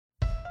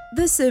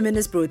This sermon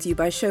is brought to you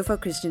by Shofar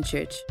Christian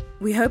Church.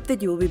 We hope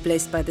that you will be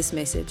blessed by this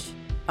message.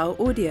 Our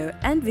audio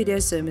and video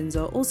sermons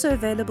are also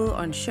available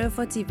on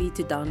Shofar TV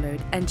to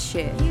download and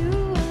share.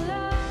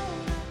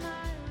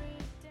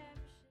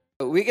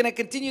 We're going to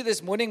continue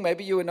this morning.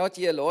 Maybe you were not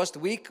here last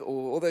week,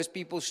 or all those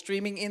people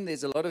streaming in.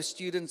 There's a lot of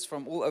students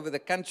from all over the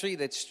country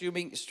that's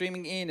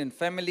streaming in, and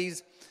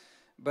families.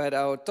 But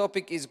our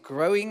topic is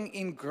growing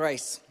in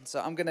grace.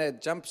 So I'm going to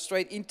jump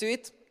straight into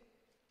it.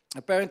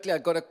 Apparently, I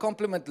got a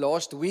compliment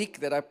last week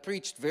that I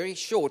preached very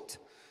short.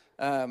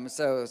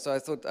 So I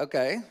thought,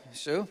 okay,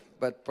 sure,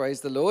 but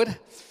praise the Lord.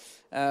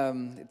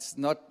 It's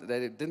not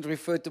that it didn't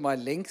refer to my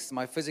length,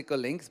 my physical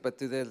length, but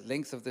to the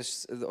length of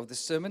the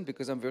sermon,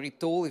 because I'm very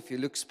tall. If you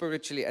look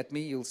spiritually at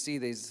me, you'll see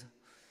there's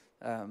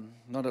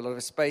not a lot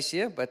of space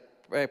here, but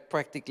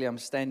practically I'm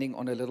standing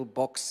on a little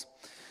box.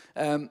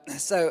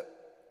 So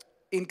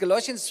in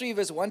Colossians 3,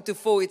 verse 1 to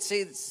 4, it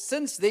says,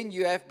 "Since then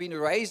you have been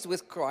raised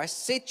with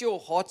Christ, set your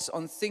hearts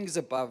on things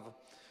above,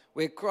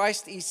 where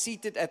Christ is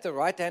seated at the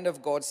right hand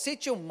of God.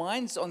 Set your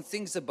minds on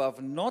things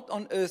above, not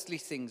on earthly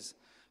things.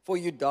 For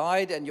you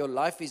died, and your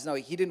life is now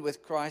hidden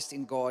with Christ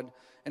in God.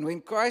 And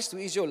when Christ, who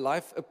is your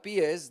life,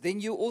 appears, then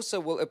you also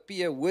will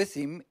appear with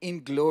him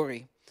in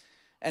glory."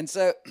 And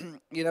so,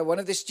 one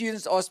of the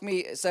students asked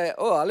me, say,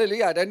 "Oh,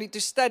 hallelujah, I don't need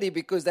to study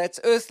because that's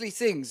earthly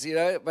things,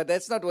 but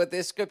that's not what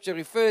this scripture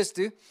refers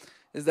to.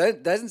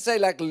 It doesn't say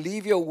like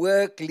leave your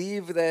work,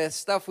 leave the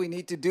stuff we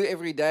need to do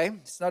every day.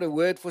 It's not a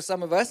word for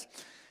some of us.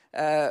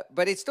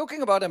 But it's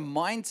talking about a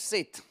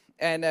mindset.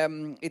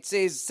 And it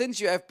says, "Since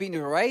you have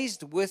been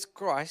raised with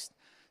Christ,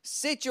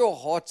 set your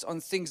hearts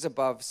on things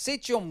above."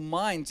 Set your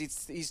minds.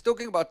 He's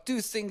talking about two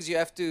things. You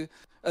have to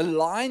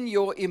align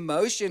your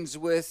emotions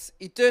with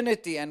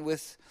eternity and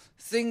with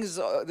things,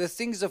 the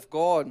things of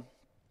God,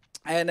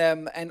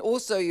 and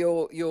also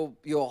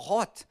your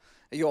heart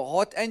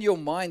and your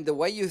mind, the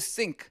way you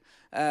think.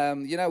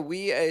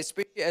 We,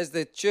 especially as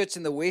the church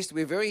in the West,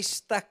 we're very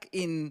stuck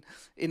in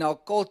our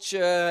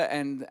culture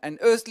and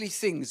earthly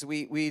things.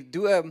 We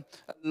do a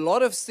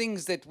lot of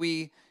things that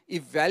we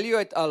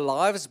evaluate our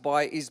lives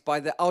by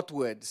the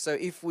outward. So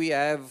if we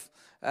had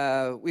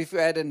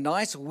a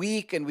nice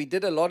week and we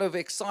did a lot of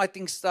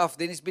exciting stuff,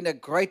 then it's been a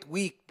great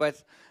week.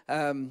 But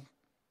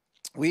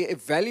we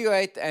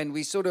evaluate and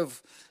we sort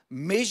of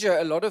measure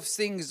a lot of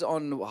things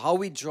on how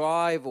we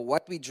drive or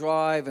what we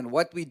drive and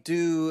what we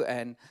do,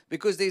 and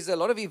because there's a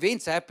lot of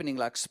events happening,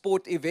 like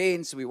sport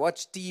events. We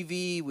watch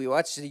TV, we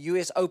watch the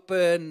US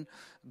Open,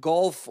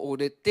 golf, or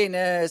the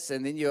tennis,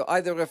 and then you're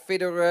either a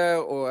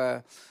Federer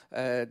or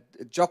a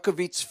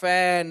Djokovic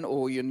fan,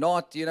 or you're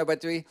not,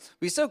 but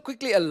we're so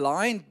quickly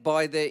aligned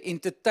by the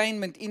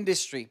entertainment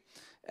industry.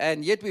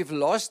 And yet we've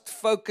lost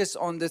focus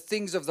on the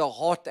things of the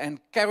heart and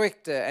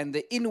character and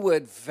the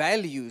inward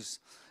values.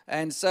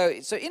 And so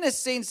in a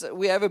sense,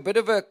 we have a bit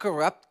of a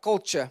corrupt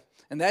culture.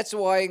 And that's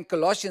why in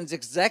Colossians,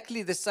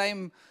 exactly the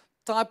same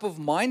type of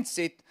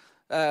mindset,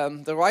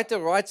 the writer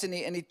writes and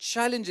he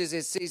challenges,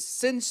 it says,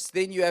 "Since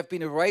then you have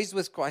been raised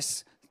with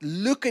Christ,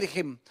 look at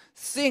him,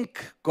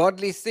 think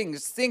godly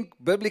things, think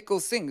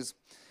biblical things."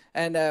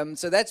 And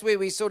so that's where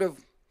we sort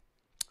of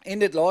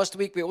ended last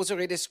week. We also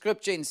read a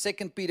scripture in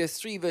 2 Peter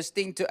 3, verse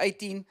 10 to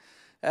 18,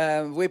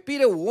 where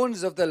Peter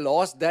warns of the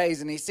last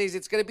days, and he says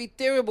it's going to be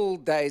terrible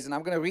days. And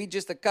I'm going to read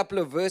just a couple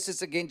of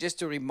verses again just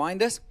to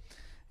remind us.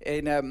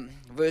 In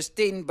verse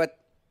 10, but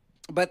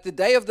the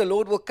day of the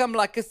Lord will come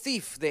like a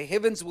thief. The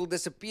heavens will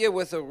disappear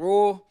with a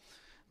roar.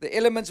 The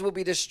elements will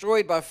be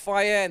destroyed by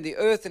fire, and the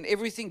earth and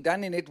everything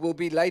done in it will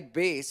be laid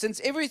bare. Since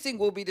everything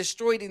will be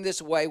destroyed in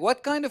this way,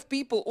 what kind of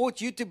people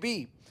ought you to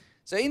be?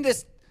 So in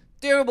this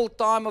terrible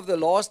time of the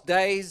last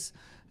days,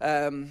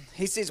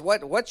 he says,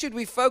 what should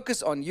we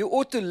focus on? You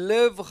ought to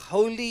live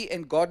holy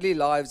and godly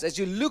lives as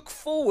you look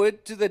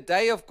forward to the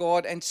day of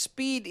God and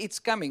speed its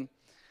coming.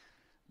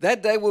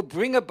 That day will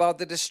bring about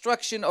the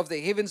destruction of the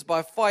heavens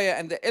by fire,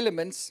 and the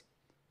elements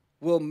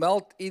will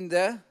melt in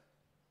the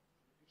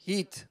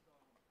heat.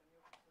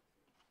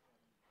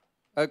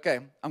 Okay,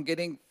 I'm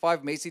getting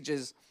 5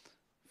 messages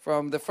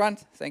from the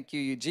front. Thank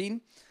you,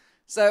 Eugene.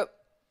 So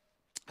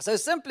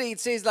simply it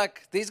says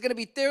like there's going to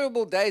be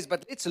terrible days,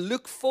 but let's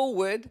look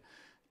forward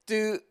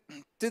to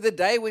the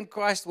day when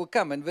Christ will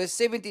come. In verse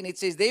 17 it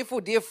says,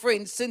 "Therefore, dear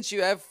friends, since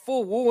you have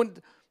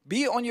forewarned,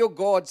 be on your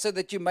guard so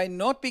that you may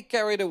not be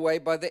carried away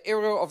by the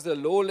error of the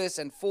lawless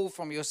and fall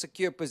from your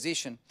secure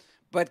position,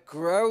 but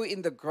grow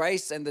in the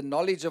grace and the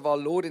knowledge of our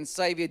Lord and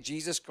Savior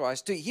Jesus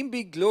Christ. To him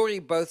be glory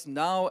both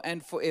now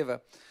and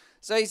forever."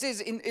 So he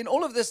says in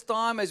all of this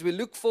time, as we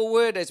look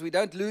forward, as we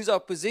don't lose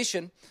our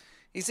position,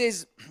 he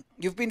says,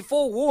 you've been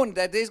forewarned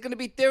that there's going to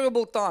be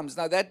terrible times.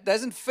 Now, that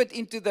doesn't fit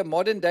into the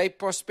modern day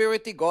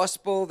prosperity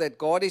gospel that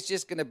God is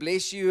just going to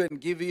bless you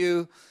and give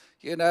you,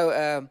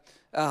 a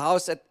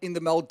house in the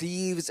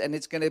Maldives and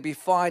it's going to be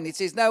fine. It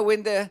says, no,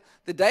 when the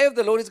day of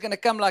the Lord is going to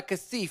come like a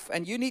thief,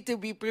 and you need to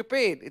be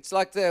prepared. It's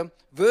like the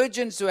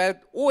virgins who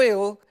had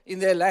oil in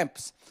their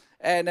lamps.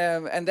 And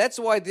that's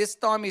why this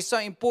time is so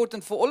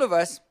important for all of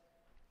us,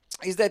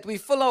 is that we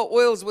fill our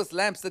oils with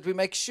lamps, that we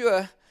make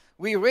sure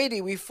we're ready,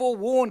 we're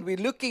forewarned, we're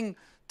looking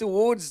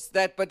towards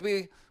that, but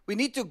we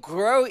need to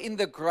grow in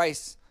the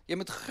grace. Jy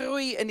moet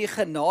groei in die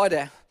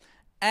genade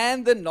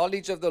and the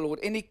knowledge of the Lord,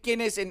 in die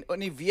kennis en in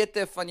die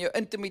wete van jou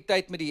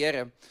intimiteit met die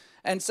Here.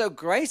 And so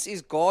grace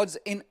is God's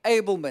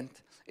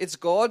enablement. It's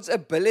God's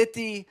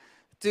ability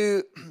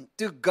to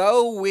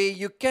go where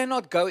you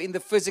cannot go in the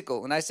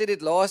physical. And I said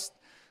it last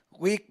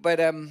week, but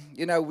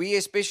we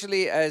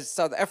especially as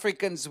South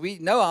Africans, we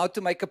know how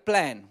to make a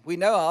plan. We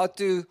know how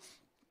to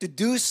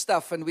do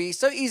stuff, and we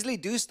so easily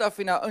do stuff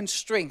in our own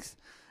strength.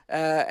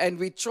 And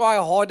we try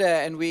harder,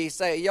 and we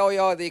say,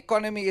 the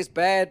economy is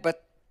bad,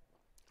 but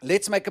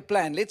let's make a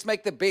plan. Let's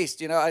make the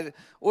best. I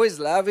always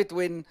love it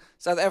when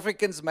South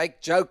Africans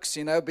make jokes,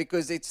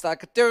 because it's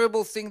like a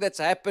terrible thing that's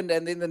happened,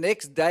 and then the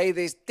next day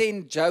there's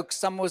 10 jokes.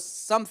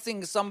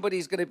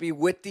 Somebody's going to be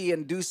witty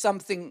and do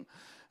something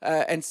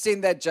and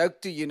send that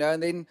joke to you,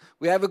 and then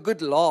we have a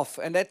good laugh.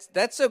 And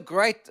that's so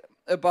great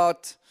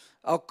about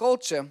our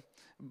culture.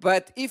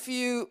 But if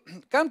you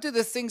come to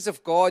the things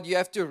of God, you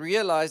have to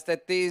realize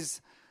that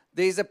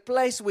there's a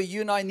place where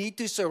you and I need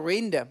to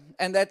surrender.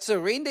 And that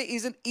surrender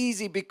isn't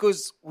easy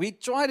because we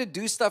try to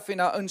do stuff in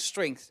our own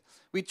strength.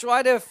 We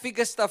try to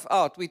figure stuff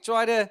out. We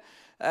try to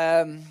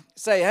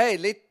say, hey,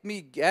 let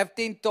me have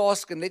 10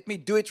 tasks and let me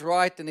do it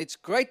right. And it's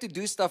great to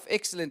do stuff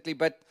excellently.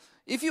 But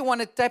if you want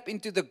to tap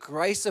into the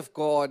grace of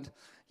God,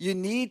 you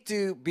need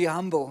to be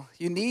humble.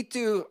 You need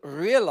to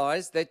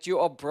realize that you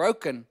are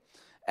broken.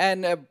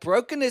 And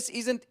brokenness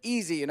isn't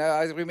easy.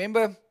 I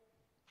remember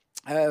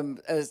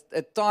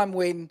a time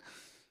when,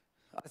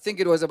 I think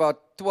it was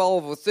about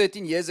 12 or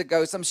 13 years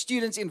ago, some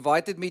students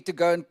invited me to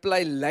go and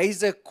play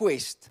Laser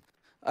Quest.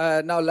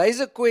 Now,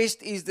 Laser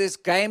Quest is this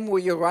game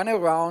where you run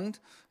around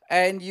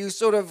and you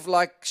sort of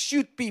like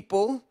shoot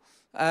people,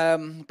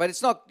 but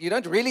it's not, you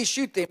don't really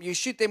shoot them. You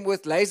shoot them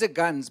with laser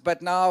guns,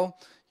 but now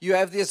you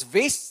have this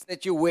vest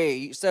that you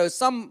wear. So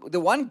the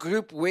one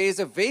group wears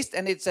a vest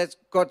and it's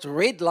got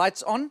red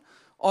lights on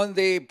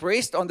their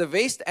breast, on the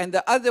vest, and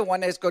the other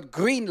one has got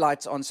green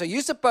lights on. So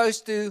you're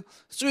supposed to,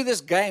 through this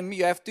game,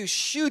 you have to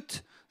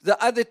shoot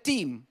the other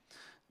team.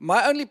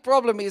 My only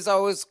problem is I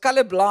was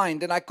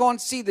colorblind and I can't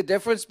see the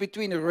difference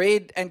between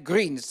red and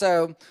green.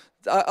 So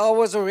I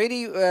was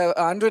already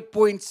 100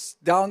 points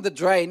down the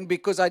drain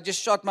because I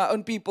just shot my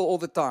own people all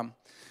the time.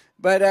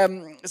 But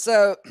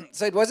so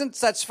it wasn't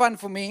such fun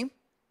for me.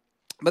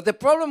 But the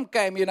problem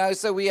came,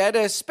 so we had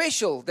a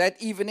special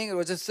that evening. It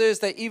was a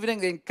Thursday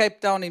evening in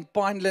Cape Town in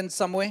Pineland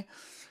somewhere.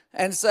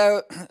 And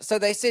so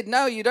they said,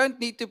 no, you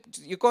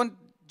can't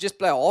just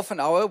play half an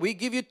hour. We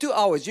give you 2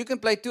 hours. You can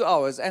play 2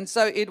 hours. And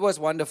so it was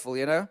wonderful,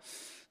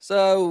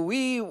 So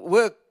we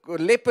were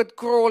leopard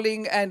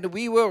crawling and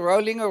we were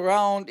rolling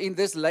around in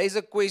this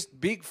Laser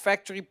Quest big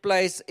factory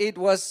place. It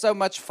was so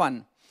much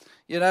fun.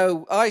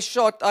 I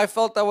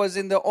felt I was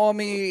in the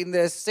army in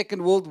the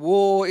Second World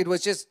War. It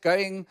was just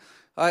going...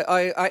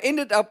 I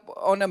ended up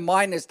on a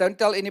minus. Don't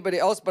tell anybody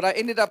else, but I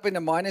ended up in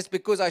a minus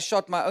because I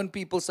shot my own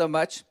people so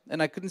much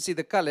and I couldn't see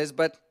the colors.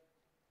 But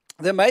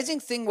the amazing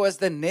thing was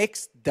the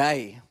next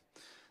day.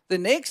 The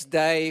next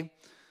day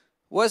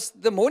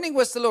the morning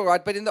was still all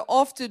right, but in the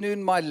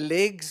afternoon, my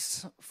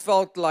legs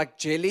felt like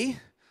jelly.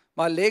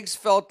 My legs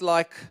felt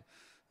like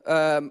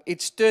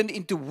it's turned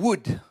into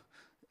wood.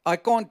 I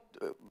can't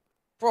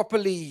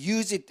properly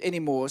use it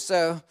anymore.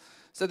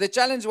 So the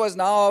challenge was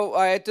now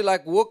I had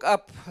to walk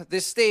up the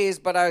stairs,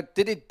 but I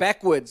did it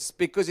backwards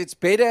because it's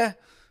better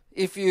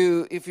if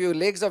your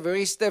legs are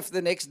very stiff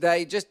the next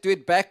day, just do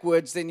it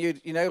backwards, then you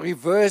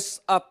reverse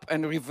up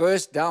and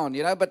reverse down,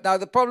 But now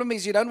the problem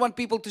is you don't want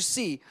people to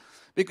see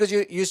because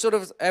you sort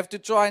of have to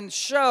try and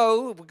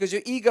show, because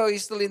your ego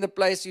is still in the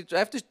place, you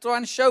have to try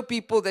and show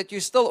people that you're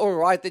still all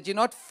right, that you're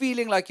not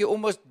feeling like you're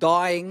almost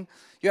dying.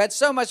 You had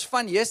so much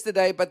fun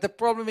yesterday, but the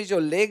problem is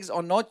your legs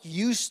are not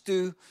used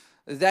to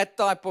that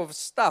type of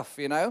stuff,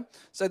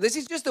 So this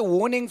is just a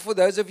warning for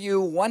those of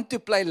you who want to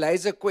play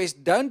Laser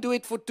Quest. Don't do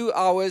it for 2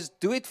 hours.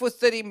 Do it for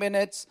 30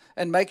 minutes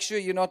and make sure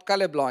you're not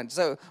colorblind.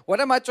 So what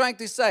am I trying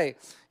to say?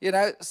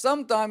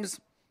 Sometimes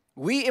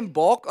we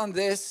embark on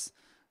this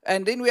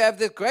and then we have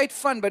this great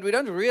fun, but we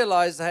don't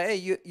realize, hey,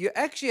 you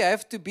actually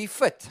have to be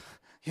fit.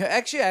 You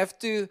actually have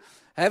to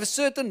have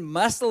certain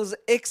muscles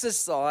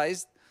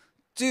exercised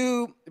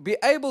to be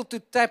able to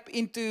tap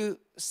into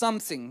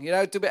something,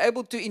 to be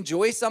able to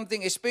enjoy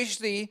something,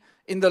 especially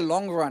in the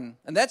long run.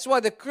 And that's why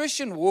the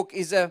Christian walk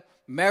is a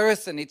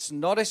marathon. It's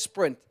not a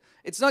sprint.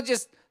 It's not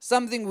just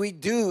something we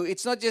do.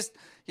 It's not just,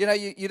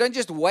 you don't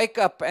just wake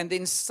up and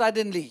then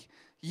suddenly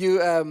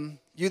you're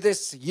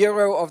this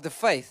hero of the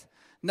faith.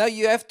 No,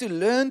 you have to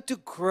learn to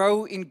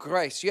grow in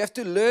grace. You have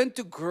to learn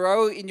to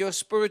grow in your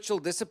spiritual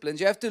disciplines.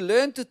 You have to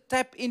learn to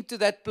tap into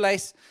that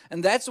place.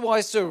 And that's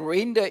why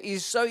surrender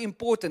is so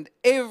important.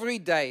 Every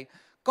day,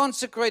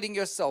 consecrating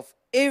yourself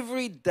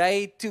every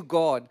day to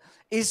God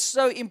is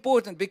so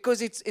important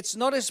because it's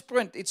not a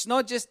sprint. It's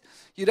not just,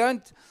 you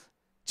don't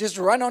just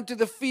run onto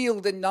the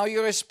field and now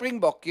you're a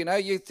Springbok.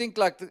 You think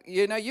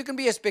you can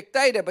be a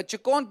spectator, but you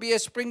can't be a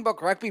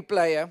Springbok rugby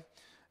player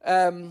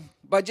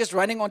by just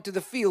running onto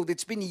the field.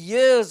 It's been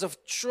years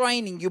of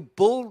training. You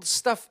build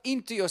stuff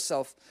into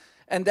yourself.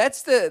 And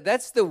that's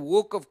the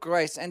walk of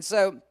grace. And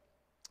so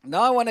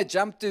now I want to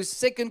jump to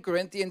 2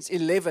 Corinthians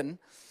 11,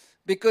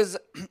 because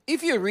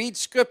if you read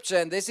scripture,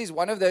 and this is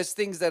one of those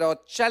things that are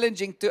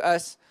challenging to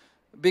us,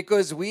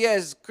 because we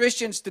as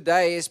Christians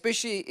today,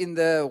 especially in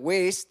the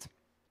West,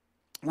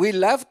 we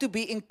love to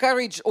be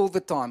encouraged all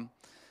the time,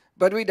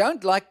 but we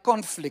don't like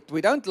conflict.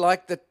 We don't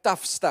like the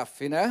tough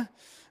stuff,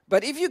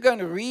 But if you're going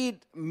to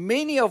read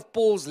many of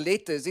Paul's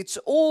letters, it's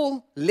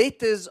all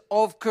letters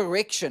of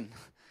correction.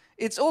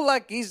 It's all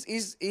like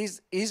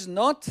he's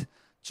not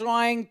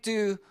trying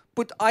to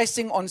put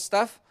icing on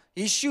stuff.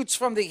 He shoots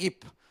from the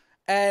hip.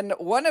 And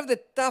one of the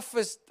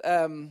toughest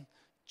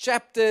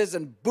chapters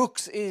and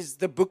books is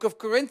the book of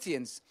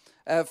Corinthians.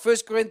 1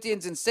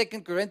 Corinthians and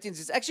 2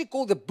 Corinthians. It's actually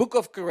called the book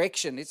of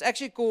correction. It's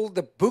actually called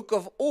the book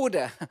of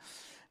order.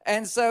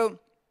 And so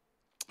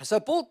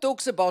Paul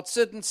talks about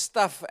certain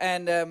stuff,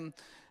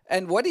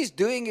 and what he's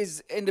doing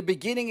is, in the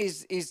beginning,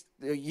 is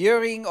the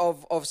hearing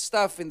of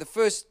stuff. In the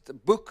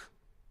first book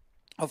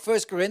of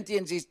 1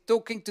 Corinthians, he's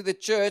talking to the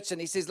church,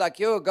 and he says like,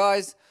 yo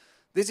guys,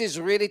 this is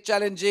really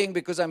challenging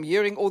because I'm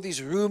hearing all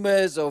these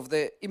rumors of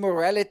the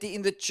immorality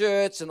in the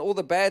church and all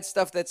the bad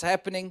stuff that's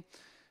happening.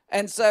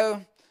 And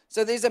so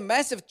there's a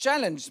massive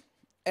challenge.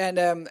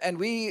 And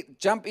we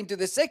jump into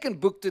the second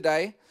book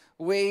today,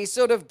 where he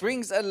sort of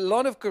brings a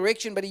lot of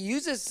correction, but he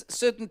uses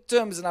certain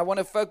terms, and I want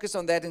to focus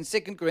on that in 2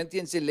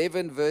 Corinthians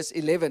 11, verse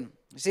 11.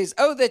 He says,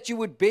 oh, that you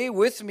would bear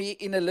with me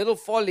in a little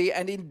folly,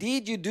 and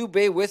indeed you do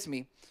bear with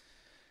me.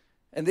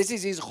 And this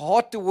is his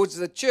heart towards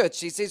the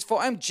church. He says, for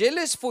I'm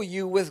jealous for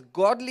you with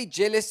godly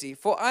jealousy,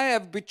 for I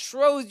have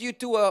betrothed you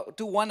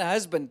to one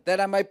husband,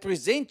 that I may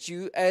present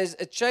you as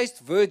a chaste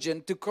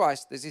virgin to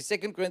Christ. This is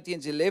 2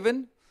 Corinthians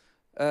 11,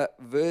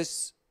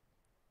 verse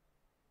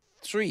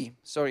 3.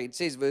 Sorry, it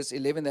says verse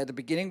 11 at the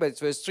beginning, but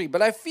it's verse 3.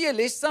 But I fear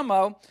lest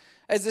somehow,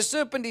 as the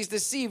serpent is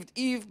deceived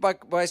Eve by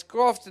his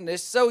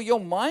craftiness, so your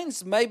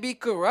minds may be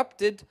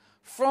corrupted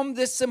from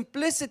the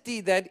simplicity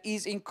that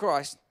is in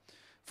Christ.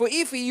 For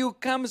if he who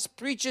comes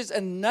preaches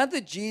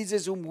another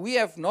Jesus whom we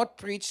have not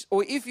preached,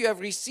 or if you have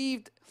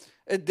received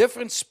a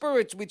different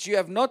spirit which you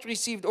have not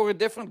received, or a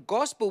different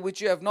gospel which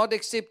you have not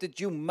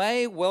accepted, you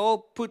may well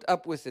put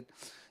up with it.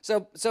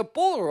 So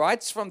Paul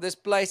writes from this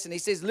place, and he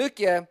says, look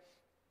here,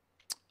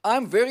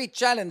 I'm very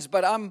challenged,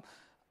 but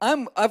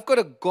I've got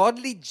a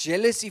godly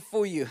jealousy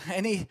for you.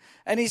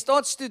 And he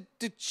starts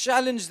to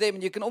challenge them,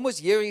 and you can almost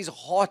hear his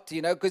heart,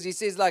 because he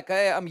says like,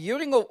 hey, I'm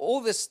hearing of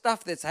all the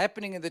stuff that's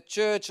happening in the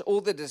church,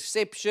 all the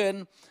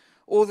deception,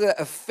 all the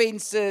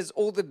offenses,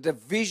 all the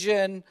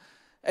division.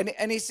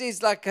 And he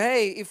says like,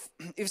 hey,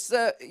 if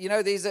so,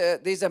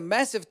 there's a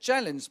massive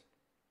challenge.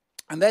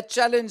 And that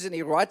challenge, and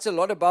he writes a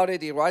lot about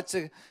it. He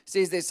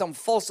says there's some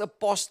false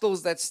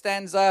apostles that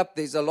stands up.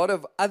 There's a lot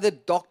of other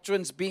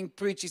doctrines being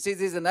preached. He says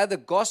there's another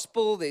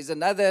gospel. There's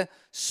another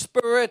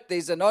spirit.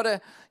 There's a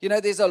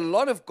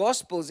lot of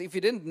gospels. If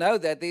you didn't know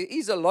that, there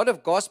is a lot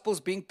of gospels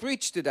being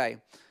preached today.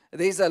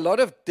 There's a lot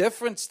of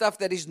different stuff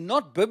that is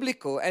not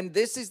biblical. And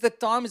this is the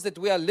times that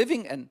we are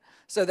living in.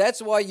 So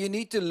that's why you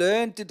need to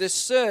learn to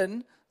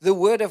discern the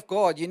Word of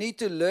God. You need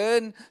to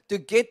learn to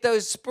get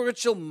those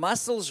spiritual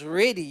muscles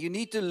ready. You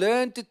need to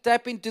learn to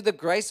tap into the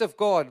grace of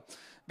God.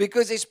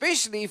 Because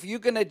especially if you're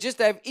going to just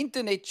have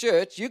internet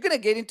church, you're going to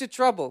get into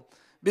trouble.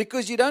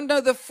 Because you don't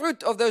know the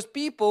fruit of those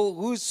people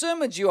whose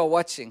sermons you are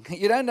watching.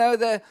 You don't know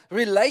the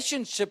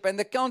relationship and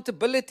the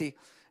accountability.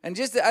 And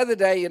just the other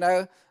day,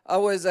 I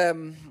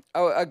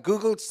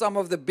Googled some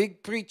of the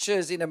big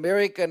preachers in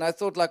America, and I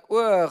thought like,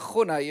 oh,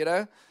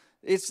 Guna,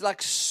 it's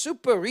like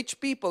super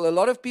rich people. A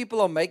lot of people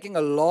are making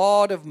a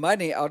lot of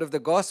money out of the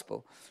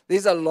gospel.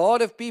 There's a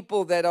lot of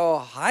people that are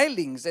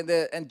hirelings.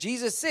 And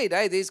Jesus said,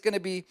 hey, there's going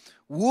to be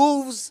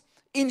wolves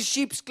in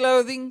sheep's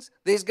clothing.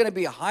 There's going to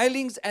be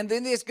hirelings. And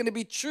then there's going to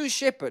be true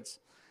shepherds.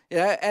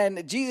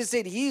 And Jesus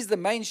said he's the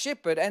main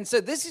shepherd. And so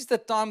this is the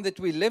time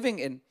that we're living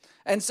in.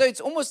 And so it's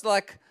almost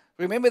like,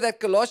 remember that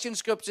Colossian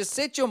scripture,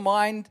 set your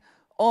mind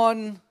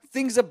on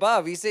things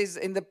above. He says,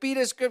 in the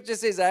Peter scripture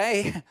says,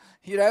 hey,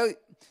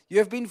 you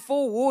have been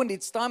forewarned.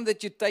 It's time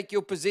that you take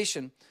your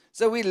position.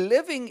 So we're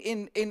living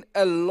in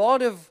a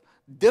lot of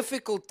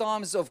difficult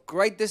times of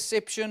great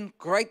deception,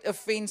 great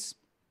offense.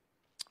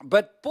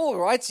 But Paul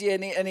writes here,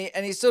 and he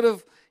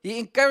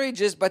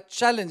encourages but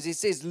challenges. He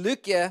says,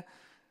 look here,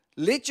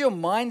 let your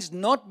minds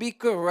not be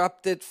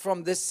corrupted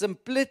from the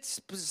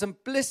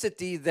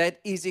simplicity that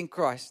is in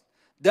Christ.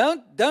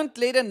 Don't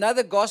let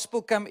another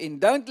gospel come in.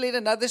 Don't let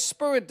another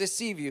spirit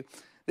deceive you.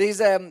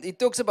 He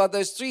talks about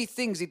those three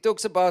things. He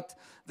talks about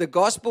the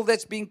gospel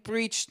that's being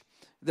preached,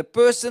 the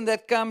person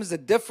that comes, the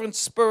different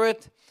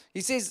spirit.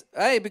 He says,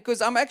 hey,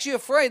 because I'm actually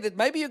afraid that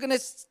maybe you're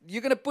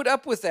gonna put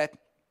up with that.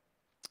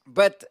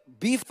 But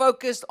be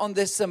focused on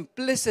the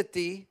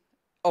simplicity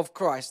of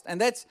Christ. And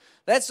that's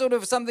sort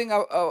of something,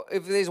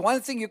 if there's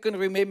one thing you can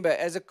remember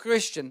as a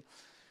Christian,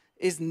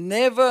 is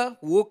never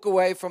walk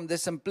away from the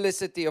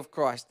simplicity of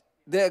Christ.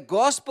 The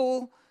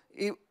gospel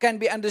it can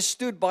be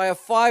understood by a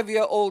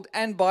 5-year-old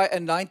and by a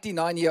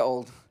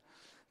 99-year-old.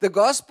 The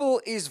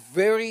gospel is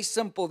very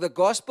simple. The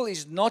gospel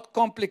is not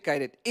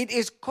complicated. It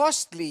is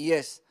costly,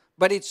 yes,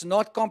 but it's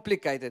not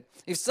complicated.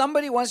 If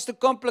somebody wants to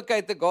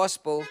complicate the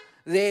gospel,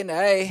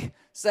 then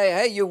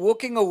say, you're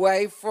walking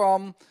away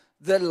from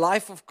the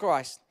life of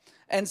Christ.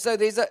 And so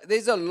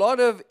there's a lot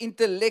of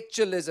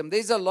intellectualism.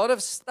 There's a lot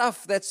of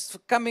stuff that's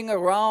coming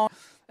around.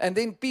 And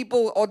then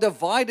people are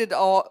divided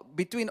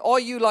between, are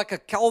you like a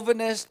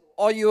Calvinist?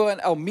 Are you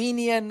an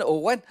Armenian?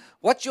 Or what?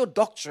 What's your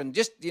doctrine?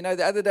 Just, the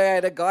other day I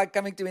had a guy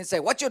coming to me and say,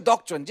 what's your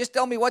doctrine? Just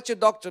tell me what's your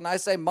doctrine. I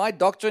say, my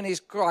doctrine is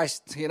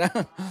Christ,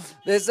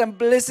 the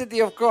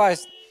simplicity of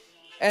Christ.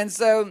 And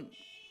so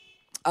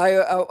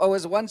I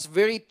was once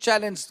very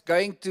challenged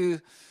going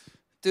to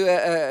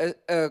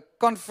a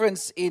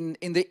conference in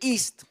the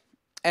East.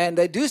 And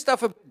they do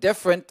stuff a bit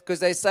different because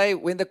they say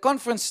when the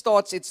conference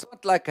starts, it's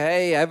not like,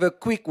 hey, have a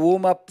quick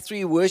warm-up,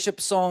 3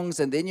 worship songs,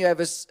 and then you have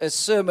a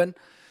sermon.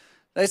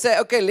 They say,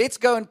 okay, let's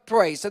go and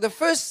pray. So the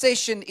first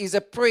session is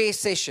a prayer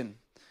session.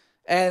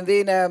 And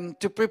then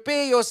to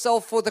prepare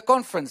yourself for the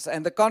conference.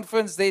 And the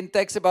conference then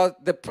takes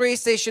the prayer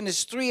session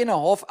is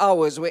 3.5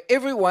 hours, where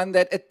everyone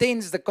that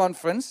attends the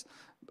conference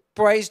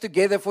prays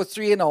together for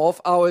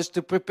 3.5 hours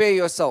to prepare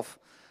yourself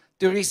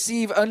to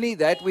receive only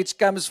that which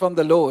comes from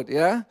the Lord,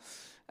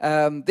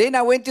 Then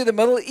I went to the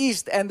Middle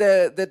East, and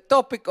the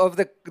topic of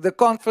the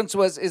conference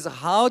is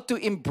how to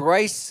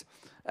embrace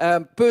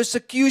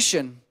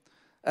persecution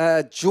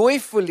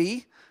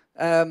joyfully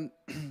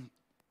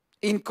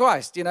in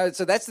Christ.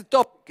 So that's the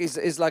topic.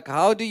 Is like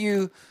how do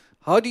you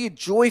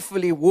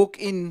joyfully walk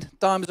in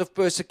times of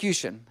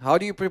persecution? How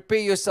do you prepare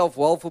yourself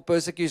well for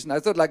persecution? I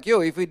thought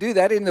if we do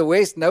that in the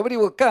West, nobody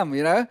will come,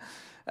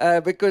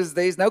 because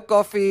there's no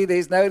coffee,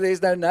 there's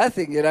no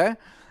nothing,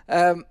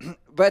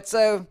 But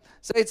so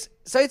it's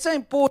so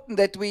important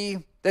that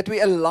we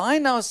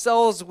align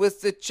ourselves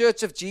with the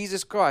Church of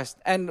Jesus Christ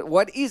and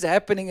what is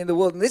happening in the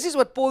world. And this is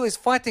what Paul is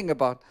fighting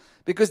about,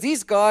 because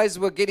these guys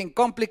were getting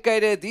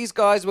complicated. These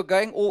guys were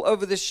going all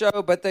over the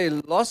show, but they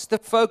lost the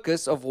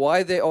focus of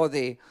why they are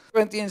there.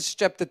 Corinthians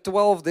chapter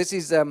 12. This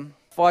is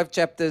 5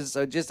 chapters.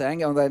 So just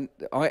hang in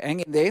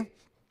there.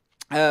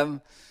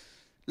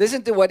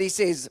 Listen to what he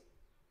says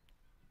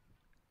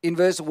in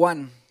verse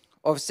 1.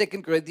 Of 2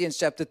 Corinthians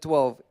chapter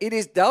 12. It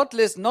is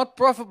doubtless not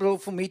profitable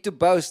for me to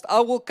boast. I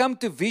will come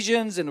to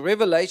visions and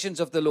revelations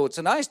of the Lord.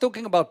 So now he's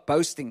talking about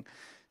boasting.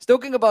 He's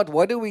talking about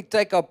what do we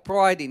take our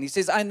pride in. He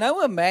says, I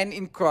know a man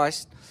in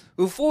Christ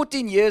who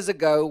 14 years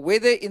ago,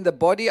 whether in the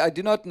body I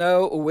do not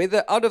know, or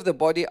whether out of the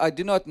body I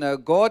do not know,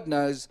 God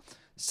knows,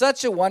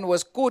 such a one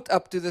was caught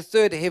up to the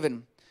third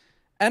heaven.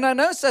 And I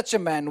know such a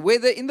man,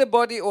 whether in the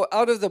body or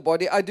out of the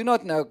body, I do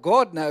not know.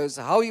 God knows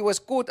how he was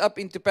caught up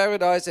into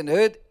paradise and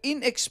heard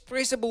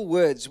inexpressible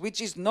words,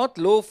 which is not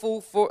lawful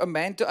for a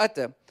man to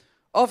utter.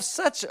 Of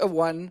such a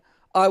one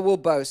I will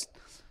boast.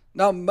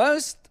 Now,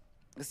 most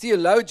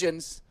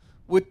theologians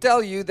would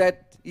tell you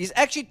that he's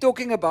actually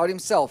talking about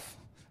himself.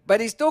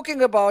 But he's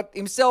talking about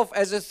himself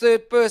as a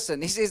third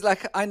person. He says,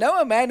 I know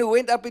a man who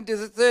went up into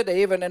the third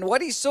heaven, and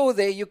what he saw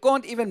there, you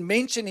can't even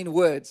mention in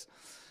words.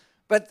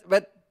 But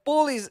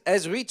Paul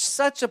has reached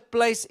such a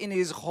place in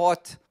his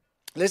heart.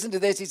 Listen to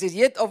this. He says,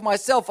 yet of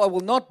myself I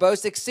will not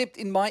boast except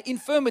in my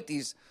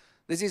infirmities.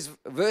 This is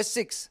verse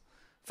 6.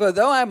 For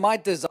though I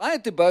might desire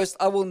to boast,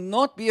 I will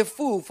not be a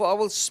fool, for I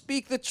will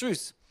speak the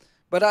truth.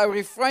 But I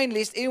refrain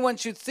lest anyone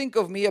should think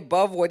of me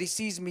above what he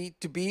sees me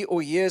to be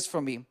or hears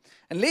from me.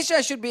 Unless I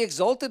should be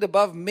exalted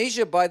above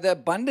measure by the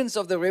abundance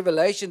of the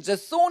revelations, a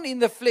thorn in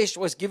the flesh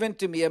was given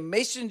to me, a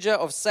messenger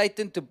of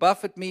Satan to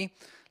buffet me,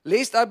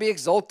 lest I be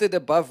exalted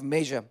above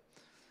measure.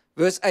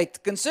 Verse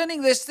 8,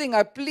 concerning this thing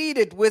I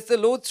pleaded with the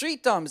Lord 3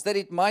 times that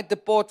it might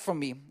depart from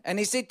me. And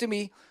he said to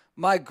me,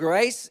 my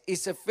grace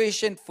is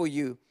sufficient for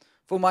you,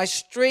 for my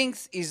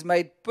strength is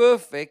made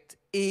perfect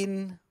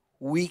in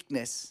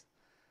weakness.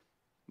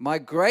 My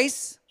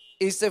grace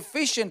is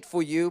sufficient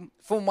for you,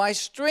 for my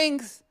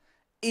strength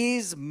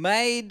is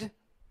made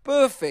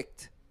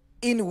perfect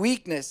in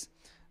weakness.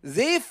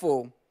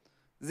 Therefore,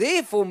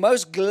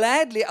 most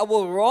gladly I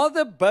will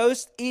rather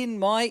boast in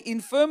my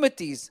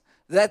infirmities,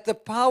 that the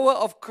power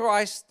of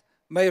Christ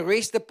may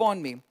rest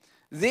upon me.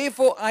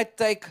 Therefore I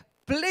take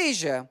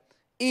pleasure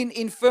in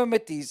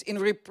infirmities, in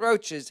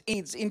reproaches,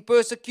 in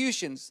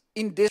persecutions,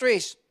 in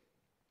distress,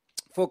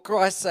 for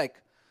Christ's sake.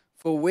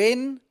 For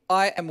when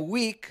I am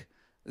weak,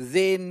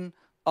 then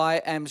I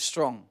am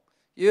strong.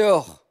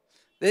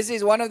 This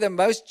is one of the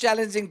most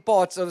challenging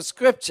parts of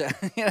Scripture.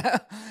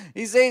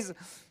 He says,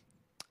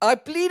 I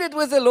pleaded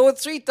with the Lord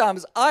 3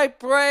 times. I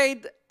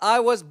prayed, I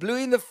was blue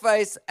in the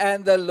face,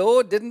 and the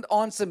Lord didn't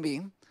answer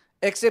me,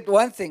 except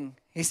one thing.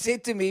 He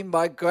said to me,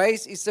 my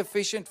grace is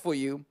sufficient for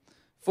you,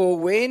 for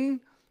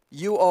when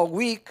you are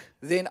weak,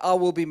 then I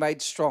will be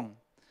made strong.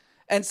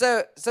 And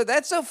so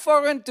that's so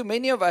foreign to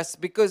many of us,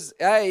 because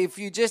if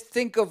you just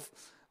think of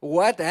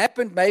what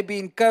happened maybe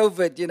in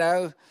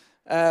COVID,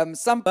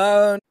 some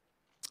bone,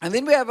 and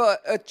then we have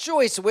a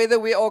choice whether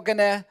we are going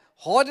to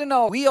harden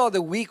our, we are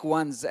the weak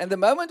ones. And the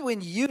moment when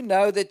you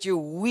know that you're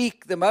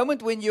weak, the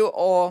moment when you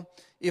are,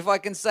 if I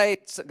can say,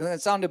 it's going to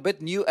sound a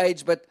bit new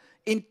age, but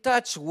in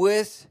touch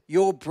with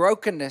your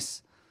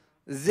brokenness,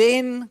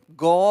 then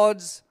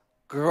God's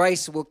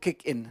grace will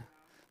kick in.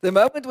 The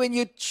moment when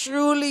you're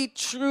truly,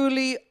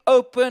 truly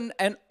open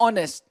and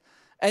honest.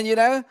 And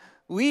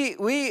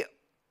we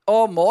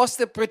are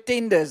master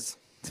pretenders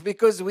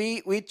because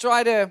we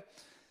try to,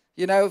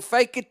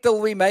 fake it till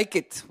we make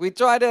it. We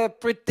try to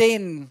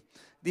pretend.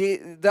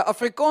 The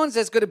Afrikaans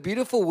has got a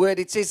beautiful word.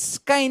 It says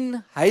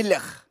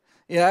skynheilig.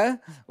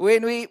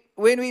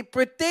 When we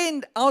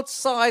pretend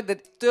outside the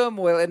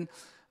turmoil, and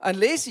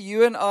unless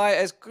you and I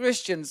as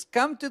Christians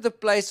come to the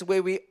place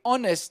where we're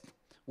honest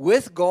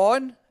with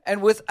God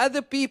and with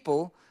other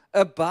people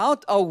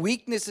about our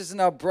weaknesses and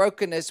our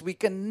brokenness, we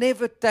can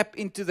never tap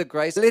into the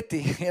grace.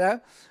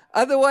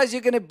 Otherwise,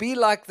 you're going to be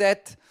like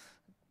that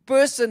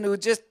person who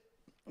just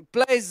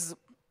plays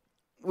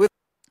with.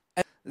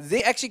 And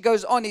then actually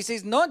goes on. He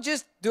says, not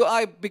just do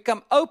I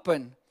become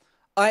open,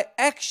 I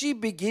actually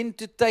begin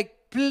to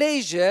take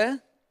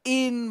pleasure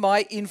in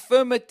my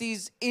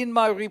infirmities, in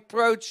my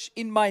reproach,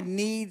 in my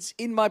needs,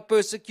 in my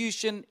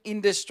persecution,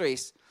 in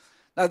distress.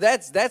 Now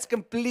that's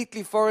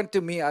completely foreign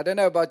to me. I don't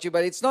know about you,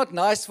 but it's not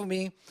nice for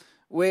me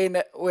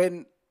when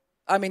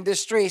I'm in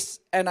distress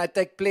and I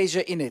take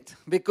pleasure in it.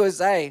 Because,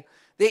 there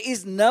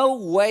is no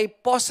way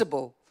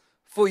possible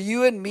for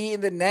you and me in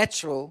the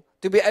natural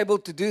to be able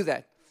to do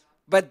that.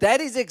 But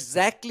that is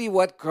exactly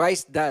what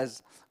grace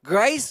does.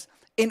 Grace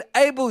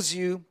enables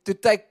you to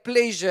take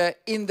pleasure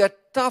in the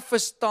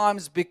toughest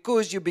times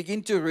because you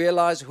begin to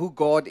realize who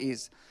God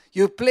is.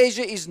 Your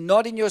pleasure is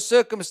not in your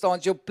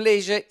circumstance. Your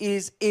pleasure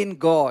is in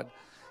God.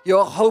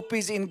 Your hope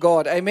is in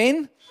God.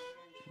 Amen?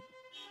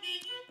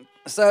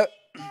 So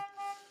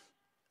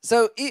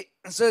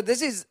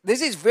this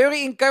is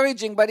very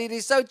encouraging, but it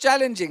is so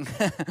challenging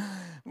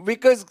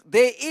because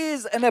there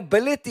is an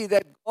ability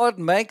that God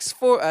makes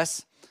for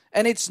us,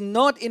 and it's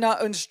not in our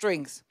own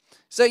strength.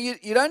 So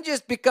you don't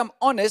just become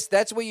honest,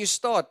 that's where you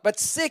start. But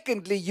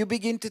secondly, you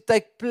begin to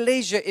take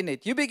pleasure in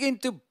it. You begin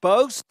to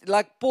boast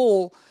like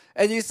Paul,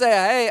 and you say,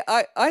 hey,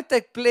 I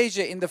take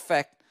pleasure in the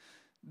fact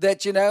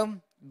that,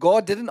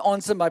 God didn't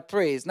answer my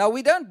prayers. Now,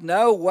 we don't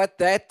know what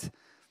that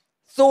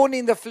thorn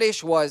in the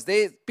flesh was.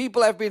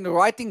 People have been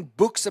writing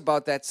books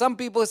about that. Some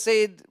people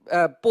said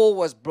Paul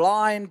was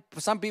blind.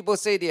 Some people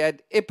said he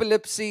had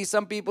epilepsy.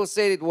 Some people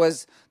said it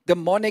was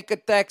demonic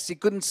attacks. He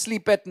couldn't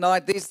sleep at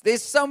night.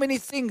 There's so many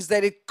things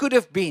that it could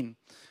have been.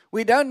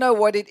 We don't know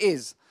what it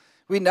is.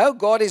 We know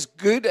God is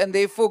good, and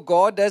therefore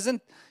God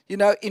doesn't,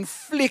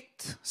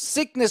 inflict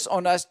sickness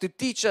on us to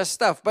teach us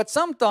stuff. But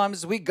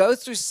sometimes we go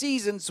through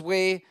seasons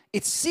where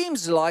it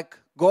seems like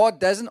God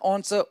doesn't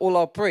answer all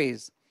our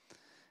prayers.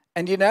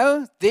 And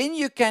then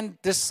you can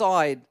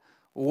decide,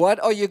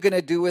 what are you going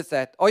to do with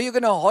that? Are you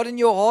going to harden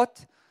your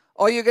heart?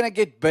 Are you going to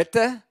get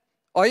bitter?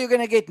 Are you going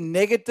to get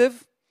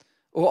negative?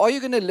 Or are you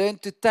going to learn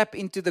to tap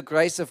into the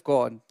grace of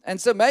God? And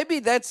so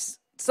maybe that's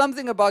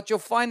something about your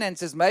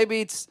finances.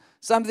 Maybe it's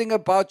something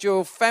about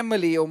your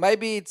family, or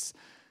maybe it's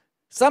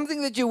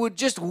something that you would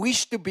just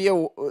wish to be,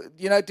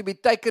 to be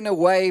taken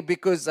away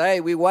because,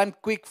 we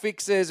want quick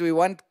fixes. We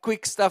want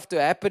quick stuff to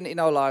happen in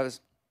our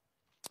lives.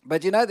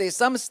 But, there's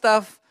some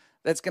stuff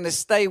that's going to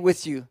stay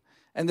with you.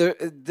 And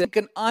they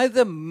can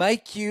either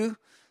make you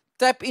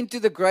tap into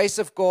the grace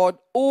of God,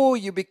 or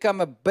you become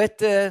a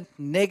bitter,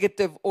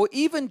 negative, or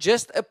even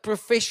just a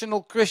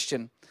professional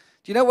Christian.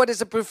 Do you know what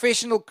is a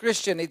professional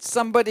Christian? It's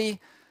somebody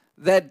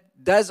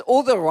that does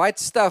all the right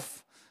stuff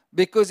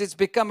because it's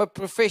become a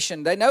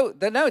profession. They know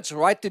it's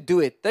right to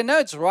do it. They know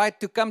it's right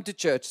to come to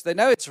church. They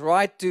know it's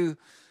right to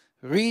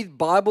read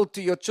Bible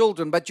to your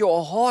children, but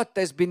your heart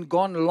has been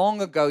gone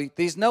long ago.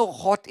 There's no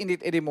heart in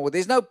it anymore.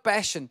 There's no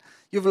passion.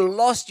 You've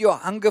lost your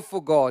hunger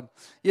for God,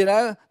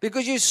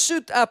 because you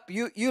suit up.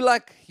 You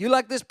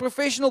like this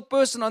professional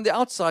person on the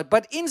outside,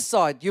 but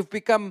inside you've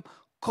become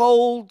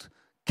cold,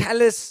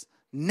 callous,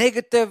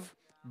 negative,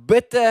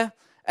 bitter.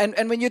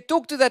 And when you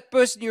talk to that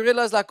person, you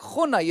realize, like,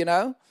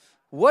 Gonna,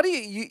 what are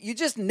you're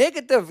just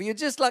negative. You're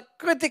just like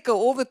critical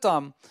all the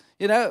time,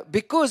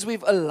 because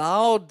we've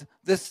allowed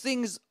the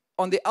things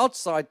on the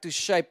outside to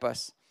shape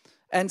us.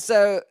 And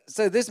so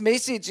this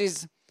message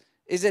is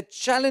a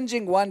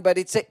challenging one, but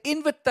it's an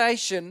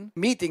invitation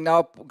meeting.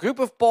 Now, a group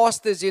of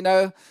pastors, they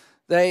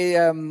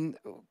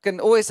can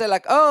always say,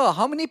 like, oh,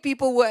 how many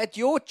people were at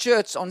your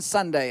church on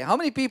Sunday? How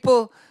many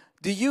people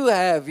do you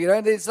have?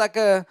 It's like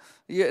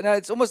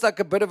it's almost like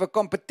a bit of a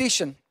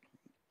competition.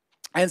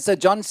 And so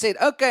John said,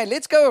 okay,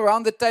 let's go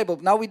around the table.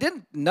 Now, we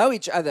didn't know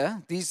each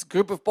other. This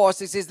group of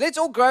pastors says, let's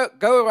all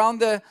go around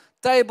the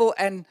table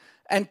and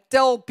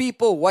tell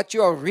people what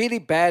you are really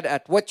bad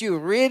at, what you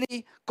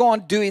really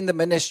can't do in the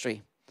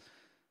ministry.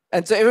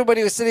 And so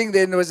everybody was sitting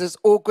there, and there was this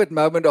awkward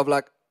moment of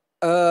like,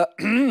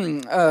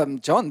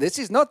 John, this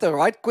is not the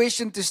right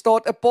question to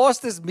start a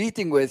pastor's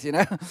meeting with,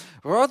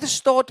 Rather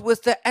start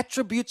with the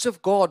attributes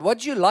of God. What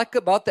do you like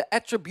about the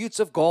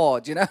attributes of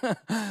God,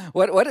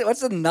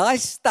 What's the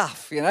nice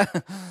stuff,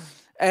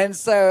 And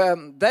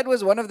so that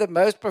was one of the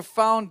most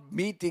profound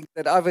meetings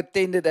that I've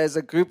attended as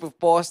a group of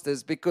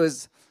pastors,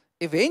 because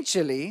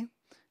eventually,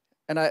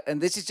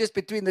 and this is just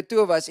between the two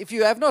of us, if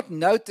you have not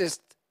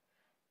noticed,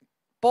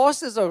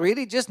 pastors are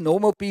really just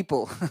normal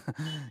people.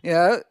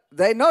 They're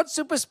not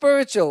super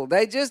spiritual.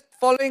 They're just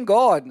following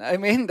God. I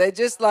mean, they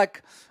just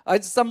like, I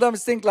just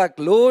sometimes think like,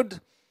 Lord,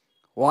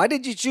 why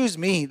did you choose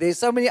me? There's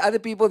so many other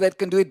people that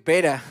can do it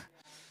better.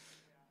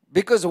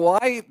 Because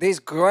why? There's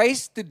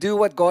grace to do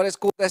what God has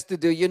called us to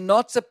do. You're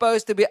not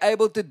supposed to be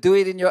able to do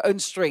it in your own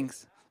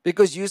strength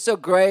because you're so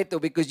great or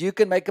because you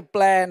can make a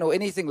plan or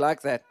anything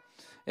like that.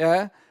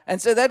 Yeah.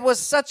 And so that was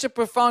such a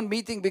profound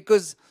meeting,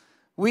 because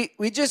we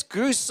just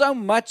grew so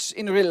much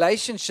in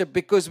relationship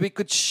because we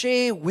could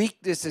share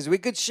weaknesses. We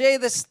could share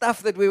the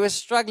stuff that we were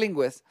struggling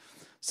with.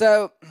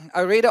 So I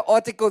read an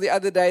article the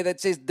other day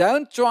that says,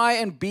 don't try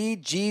and be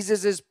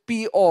Jesus's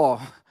PR.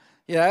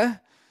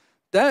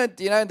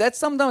 That's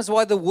sometimes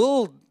why the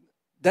world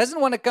doesn't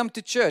want to come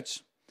to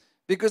church,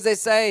 because they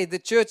say the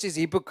church is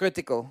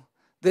hypocritical.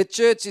 The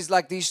church is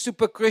like these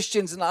super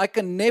Christians and I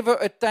can never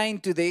attain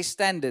to their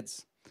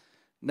standards.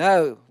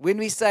 No, when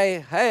we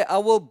say, hey, I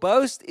will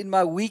boast in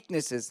my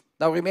weaknesses.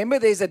 Now remember,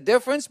 there's a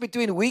difference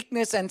between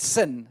weakness and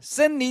sin.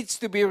 Sin needs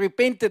to be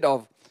repented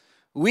of.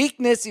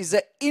 Weakness is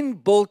an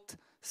inbuilt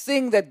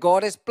thing that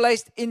God has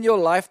placed in your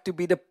life to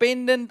be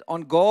dependent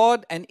on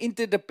God and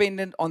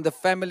interdependent on the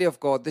family of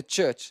God, the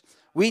church.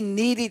 We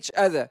need each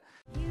other.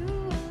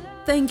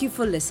 Thank you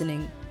for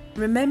listening.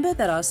 Remember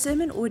that our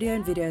sermon audio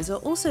and videos are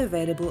also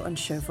available on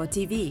Shofar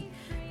TV.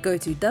 Go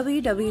to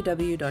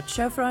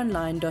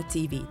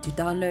www.shofaronline.tv to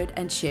download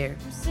and share.